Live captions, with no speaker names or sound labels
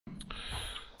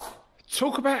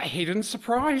Talk about hidden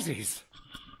surprises.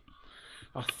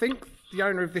 I think the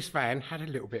owner of this van had a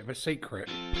little bit of a secret.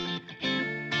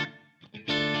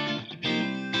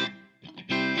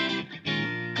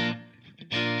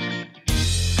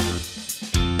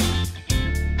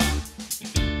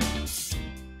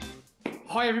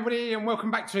 Hi everybody and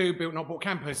welcome back to Built Not Bought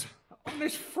Campers. On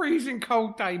this freezing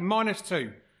cold day,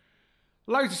 -2.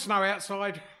 Loads of snow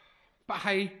outside, but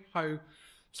hey ho,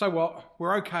 so what,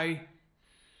 we're okay.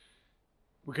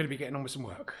 We're going to be getting on with some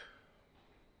work.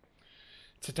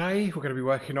 Today we're going to be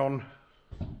working on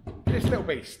this little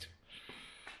beast,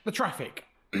 the Trafic.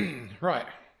 Right,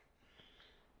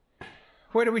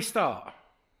 where do we start?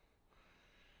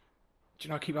 Do you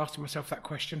know, I keep asking myself that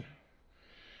question.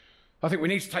 I think we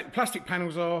need to take the plastic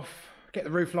panels off, get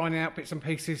the roof lining out, bits and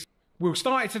pieces. We'll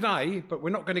start it today, but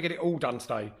we're not going to get it all done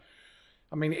today.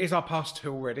 I mean, it is our past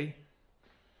two already.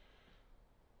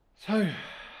 So,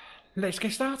 let's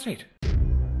get started.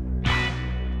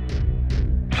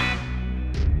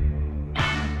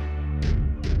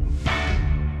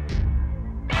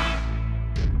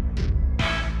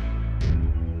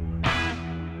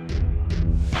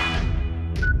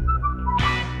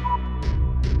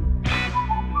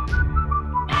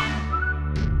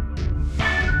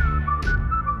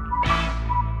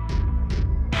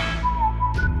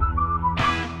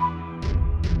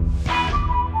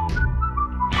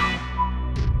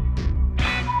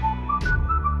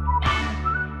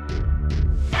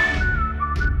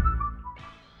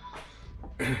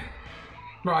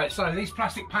 Right, so these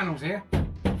plastic panels here,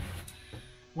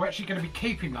 we're actually going to be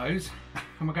keeping those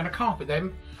and we're going to carpet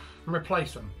them and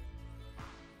replace them.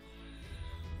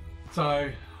 So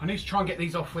I need to try and get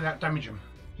these off without damaging them.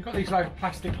 You've got these low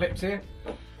plastic clips here.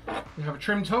 We have a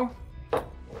trim tool.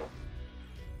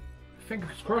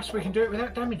 Fingers crossed we can do it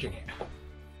without damaging it.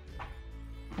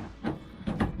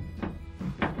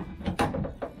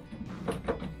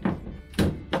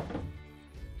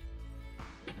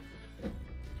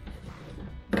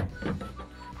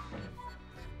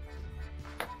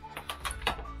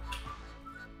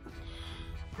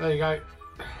 There you go,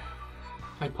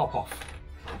 they pop off.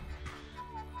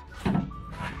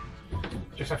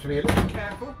 Just have to be a little bit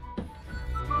careful.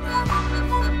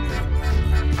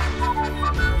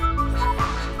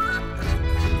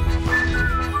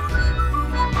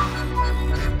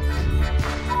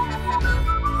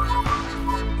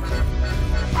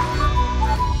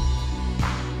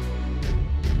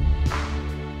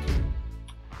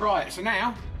 Right, so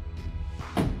now,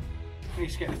 I need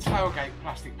to get the tailgate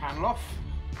plastic panel off.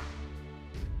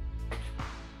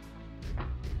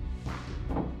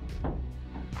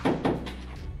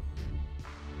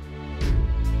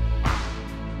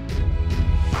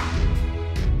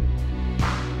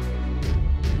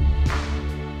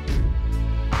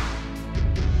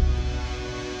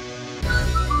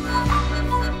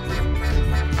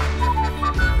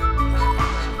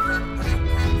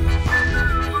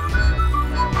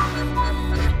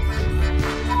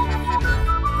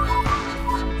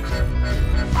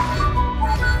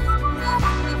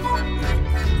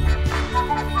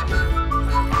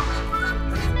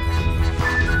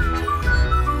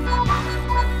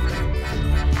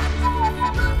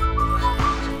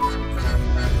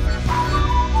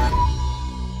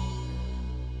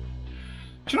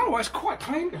 Do you know what, it's quite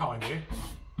clean behind you.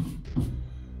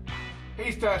 It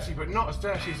is dirty, but not as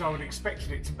dirty as I would have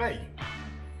expected it to be.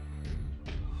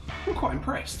 I'm quite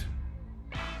impressed.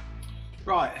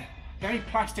 Right, the only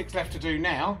plastics left to do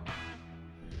now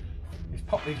is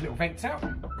pop these little vents out.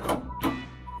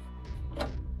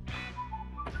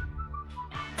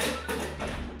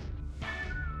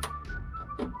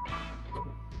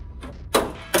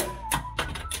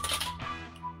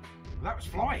 That was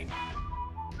flying.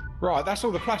 Right, that's all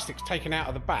the plastics taken out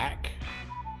of the back.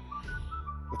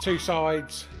 The two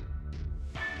sides,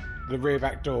 the rear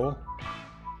back door.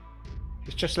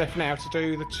 It's just left now to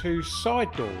do the two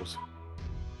side doors.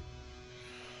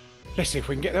 Let's see if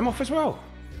we can get them off as well.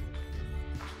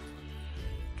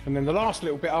 And then the last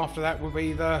little bit after that will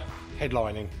be the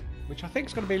headlining, which I think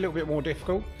is going to be a little bit more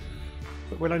difficult,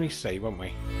 but we'll only see, won't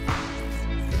we?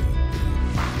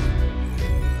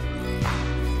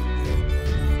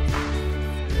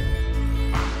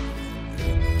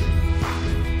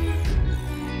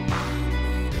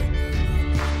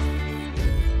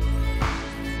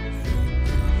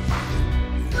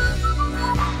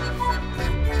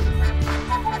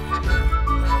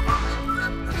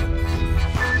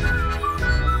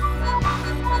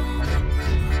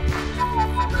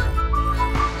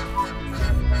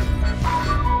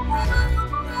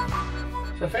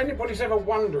 So if anybody's ever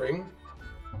wondering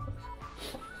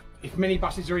if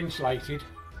minibuses are insulated,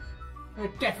 They're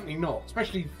definitely not,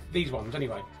 especially these ones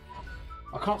anyway.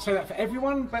 I can't say that for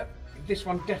everyone, but this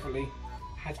one definitely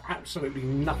has absolutely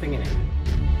nothing in it.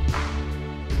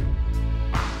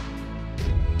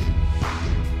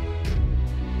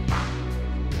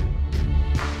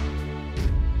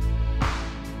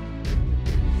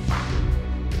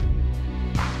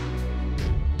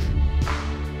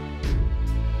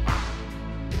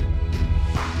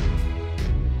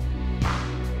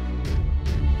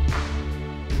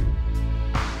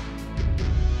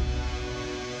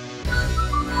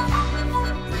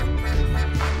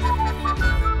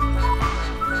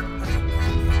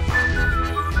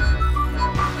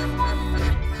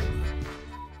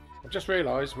 Just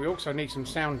realised we also need some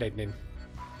sound deadening,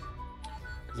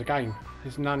 because again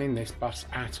there's none in this bus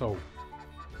at all.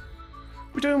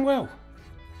 We're doing well.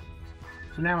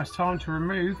 So now it's time to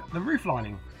remove the roof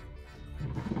lining.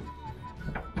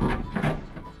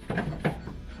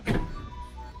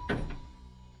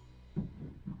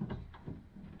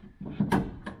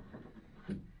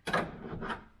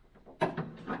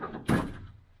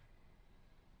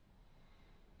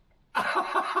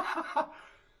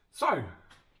 So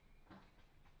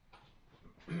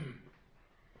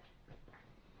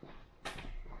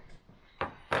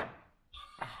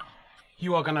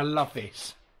you are going to love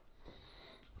this.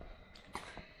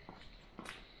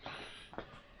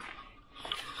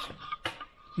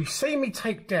 You see me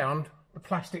take down the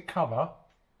plastic cover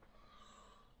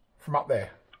from up there.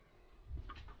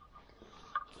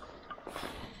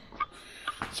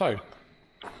 So,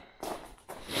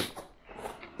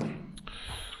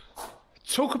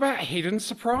 talk about hidden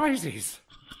surprises.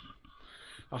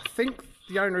 I think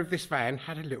the owner of this van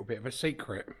had a little bit of a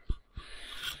secret.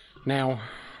 Now,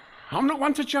 I'm not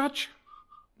one to judge.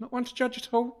 Not one to judge at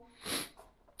all.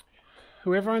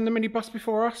 Whoever owned the minibus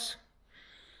before us,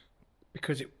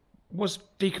 because it was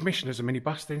decommissioned as a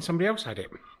minibus, then somebody else had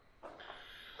it.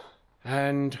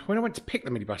 And when I went to pick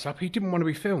the minibus up, he didn't want to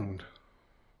be filmed.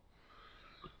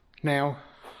 Now,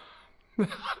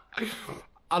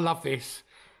 I love this.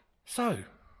 So,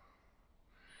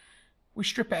 we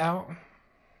strip it out,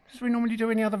 as we normally do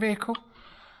any other vehicle.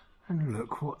 And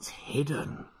look what's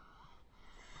hidden.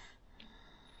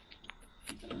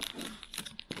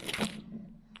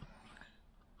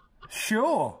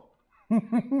 Sure.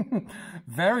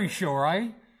 Very sure, eh?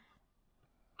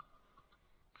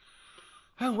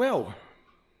 Oh well.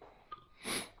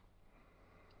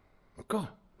 God,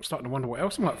 I'm starting to wonder what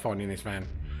else I might find in this van.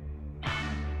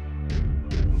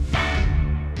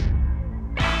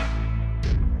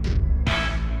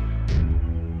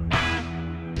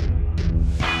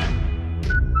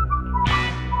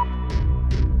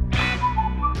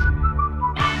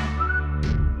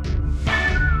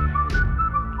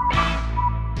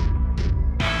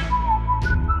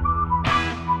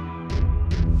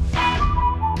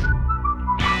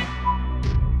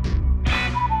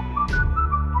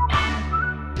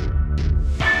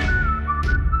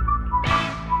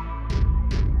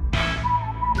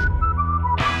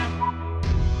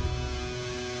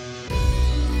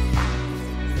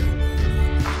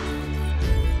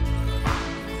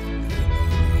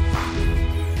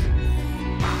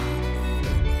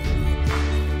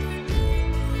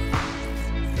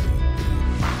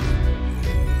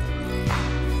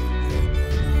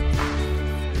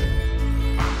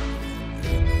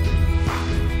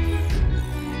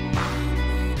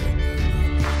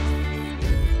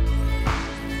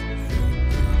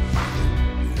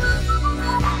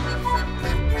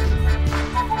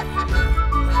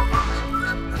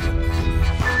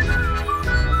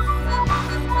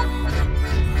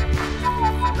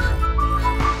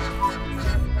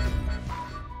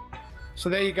 So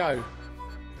there you go.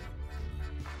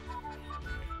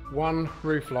 One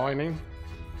roof lining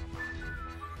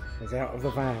is out of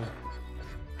the van.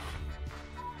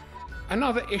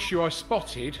 Another issue I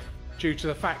spotted, due to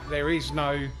the fact there is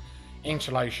no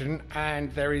insulation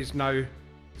and there is no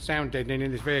sound deadening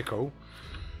in this vehicle,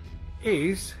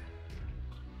 is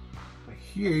a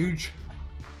huge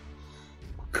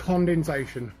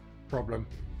condensation problem.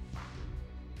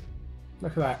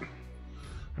 Look at that.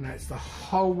 And that's the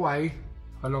whole way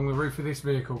along the roof of this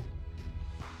vehicle.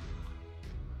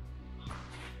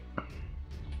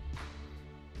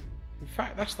 In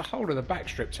fact, that's the whole of the back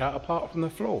stripped out apart from the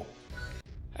floor.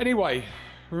 Anyway,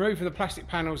 removing the plastic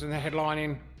panels and the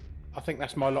headlining, I think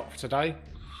that's my lot for today.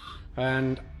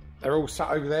 And they're all sat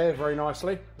over there very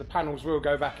nicely. The panels will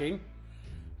go back in.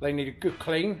 They need a good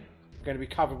clean. They're going to be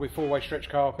covered with 4-way stretch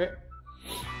carpet.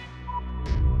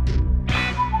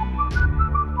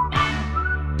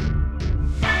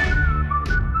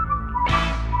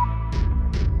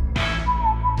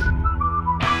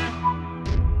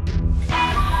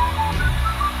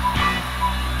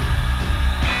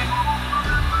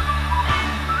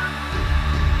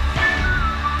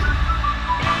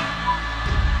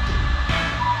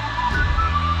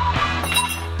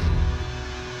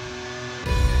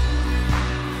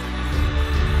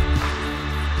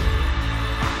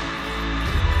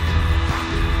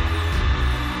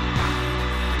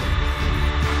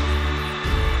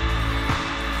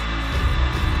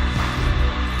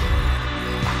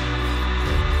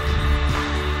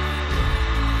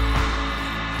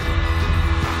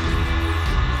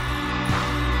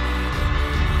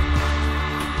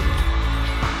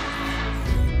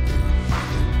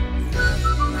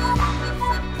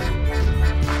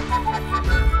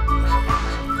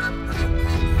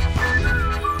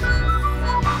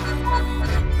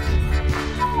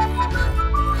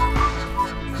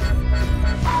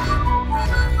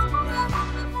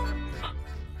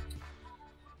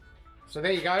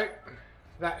 there you go.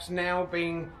 That's now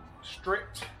been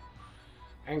stripped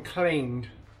and cleaned,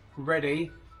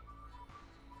 ready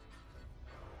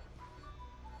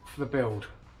for the build.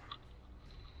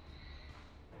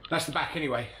 That's the back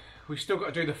anyway. We've still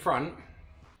got to do the front.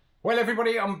 Well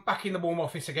everybody, I'm back in the warm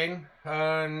office again,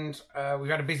 and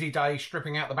we've had a busy day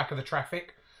stripping out the back of the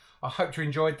Trafic. I hope you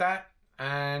enjoyed that,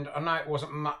 and I know it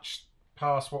wasn't much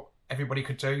past what everybody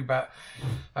could do, but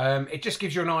it just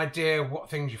gives you an idea of what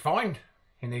things you find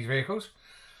in these vehicles.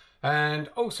 And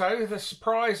also the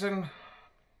surprise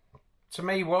to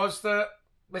me was that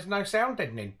there's no sound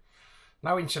deadening,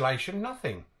 no insulation,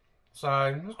 nothing. So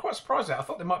I was quite surprised at that. I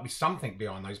thought there might be something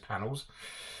behind those panels.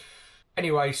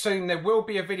 Anyway, soon there will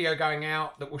be a video going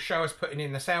out that will show us putting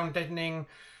in the sound deadening,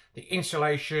 the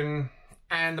insulation,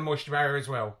 and the moisture barrier as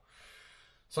well.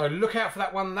 So look out for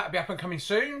that one. That'll be up and coming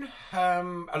soon,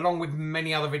 along with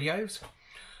many other videos.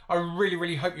 I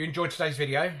really hope you enjoyed today's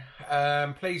video.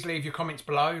 Please leave your comments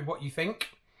below what you think.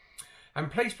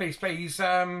 And please,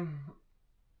 so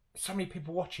many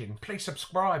people watching, please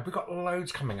subscribe. We've got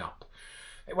loads coming up.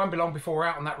 It won't be long before we're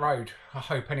out on that road, I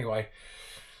hope anyway.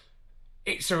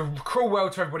 It's a cruel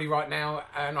world to everybody right now,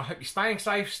 and I hope you're staying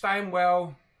safe, staying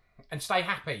well, and stay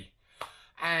happy.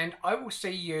 And I will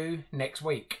see you next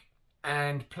week.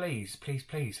 And please,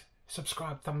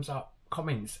 subscribe, thumbs up,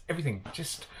 comments, everything.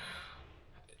 Just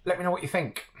let me know what you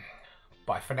think.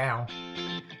 Bye for now.